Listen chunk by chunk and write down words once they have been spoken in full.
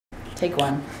Take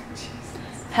one.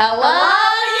 Hello,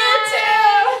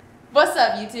 YouTube! What's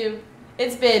up, YouTube?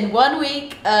 It's been 1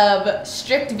 week of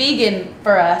strict vegan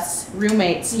for us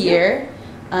roommates here.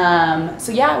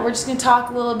 So yeah, we're just gonna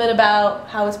talk a little bit about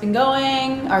how it's been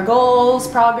going, our goals,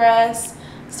 progress,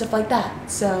 stuff like that.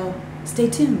 So stay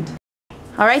tuned.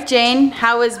 All right, Jane,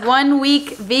 how has 1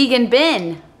 week vegan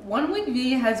been? 1 week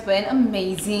vegan has been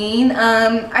amazing.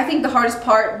 I think the hardest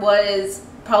part was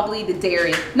probably the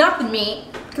dairy, not the meat,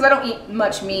 because I don't eat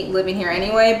much meat living here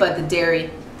anyway, but the dairy,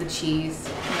 the cheese,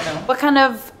 you know. What kind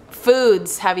of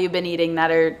foods have you been eating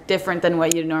that are different than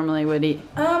what you normally would eat?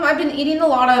 I've been eating a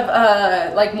lot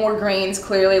of like more grains,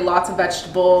 clearly, lots of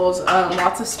vegetables,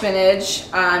 lots of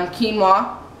spinach,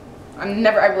 quinoa.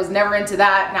 I was never into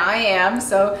that, now I am.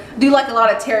 So I do like a lot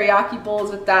of teriyaki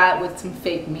bowls with that, with some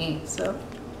fake meat, so.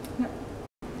 Yeah.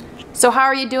 So how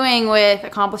are you doing with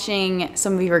accomplishing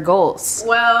some of your goals?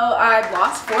 Well, I've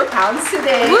lost 4 pounds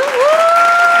today.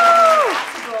 Woo-hoo!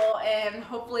 And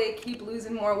hopefully keep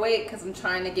losing more weight because I'm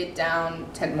trying to get down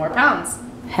 10 more pounds.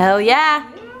 Hell yeah.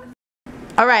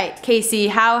 All right, Casey,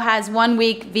 how has 1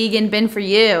 week vegan been for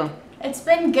you? It's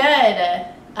been good.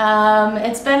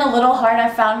 It's been a little hard. I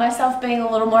found myself being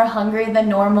a little more hungry than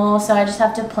normal, so I just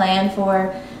have to plan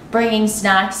for bringing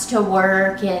snacks to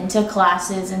work and to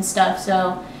classes and stuff.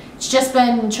 So it's just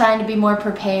been trying to be more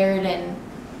prepared. And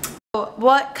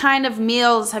what kind of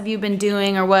meals have you been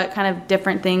doing, or what kind of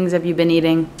different things have you been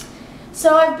eating?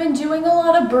 so I've been doing a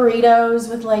lot of burritos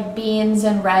with like beans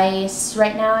and rice.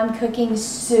 Right now I'm cooking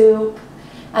soup.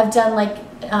 I've done like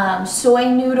soy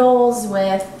noodles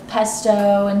with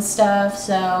pesto and stuff.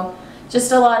 So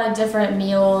just a lot of different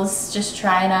meals, just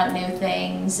trying out new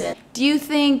things. Do you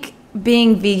think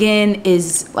being vegan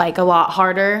is like a lot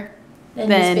harder And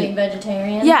just being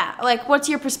vegetarian? Yeah, like what's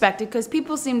your perspective? Because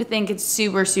people seem to think it's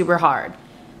super, super hard.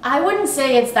 I wouldn't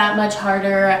say it's that much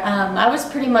harder. I was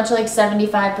pretty much like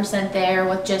 75% there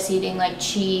with just eating like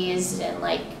cheese and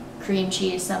like cream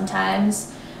cheese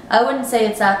sometimes. I wouldn't say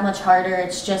it's that much harder.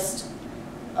 It's just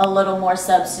a little more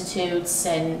substitutes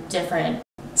and different.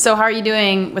 So how are you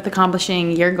doing with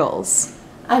accomplishing your goals?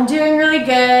 I'm doing really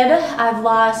good. I've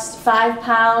lost 5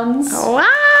 pounds. Wow!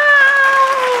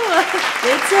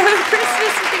 It's a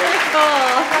Christmas miracle.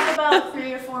 I have about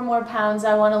 3 or 4 more pounds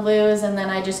I want to lose, and then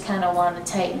I just kind of want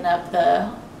to tighten up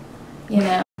the, you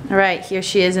know. All right, here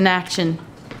she is in action.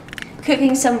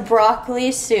 Cooking some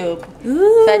broccoli soup.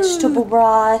 Ooh. Vegetable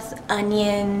broth,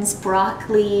 onions,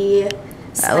 broccoli,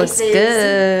 spices. That looks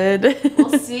good.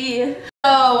 We'll see.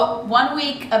 So 1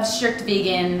 week of strict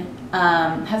vegan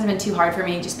hasn't been too hard for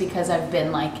me just because I've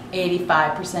been like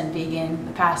 85% vegan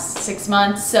the past 6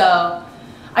 months. So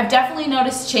I've definitely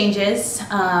noticed changes.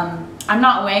 I'm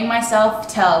not weighing myself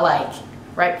till like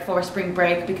right before spring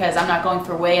break because I'm not going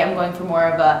for weight. I'm going for more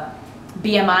of a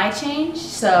BMI change.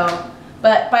 So,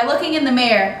 but by looking in the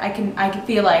mirror, I can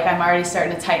feel like I'm already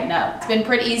starting to tighten up. It's been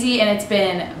pretty easy and it's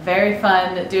been very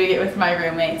fun doing it with my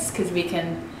roommates because we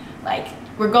can like,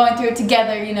 we're going through it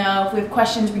together, you know. If we have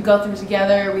questions, we go through it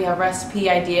together. We have recipe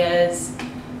ideas.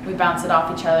 We bounce it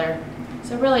off each other.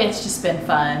 So really, it's just been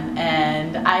fun,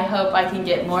 and I hope I can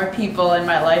get more people in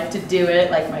my life to do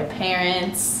it, like my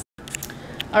parents.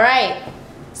 All right,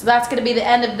 so that's gonna be the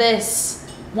end of this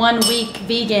 1 week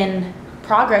vegan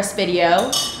progress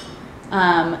video.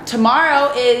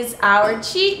 Tomorrow is our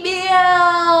cheat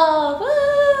meal,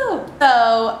 woo!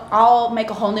 So I'll make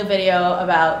a whole new video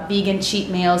about vegan cheat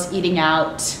meals, eating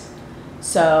out.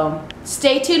 So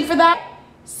stay tuned for that.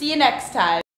 See you next time.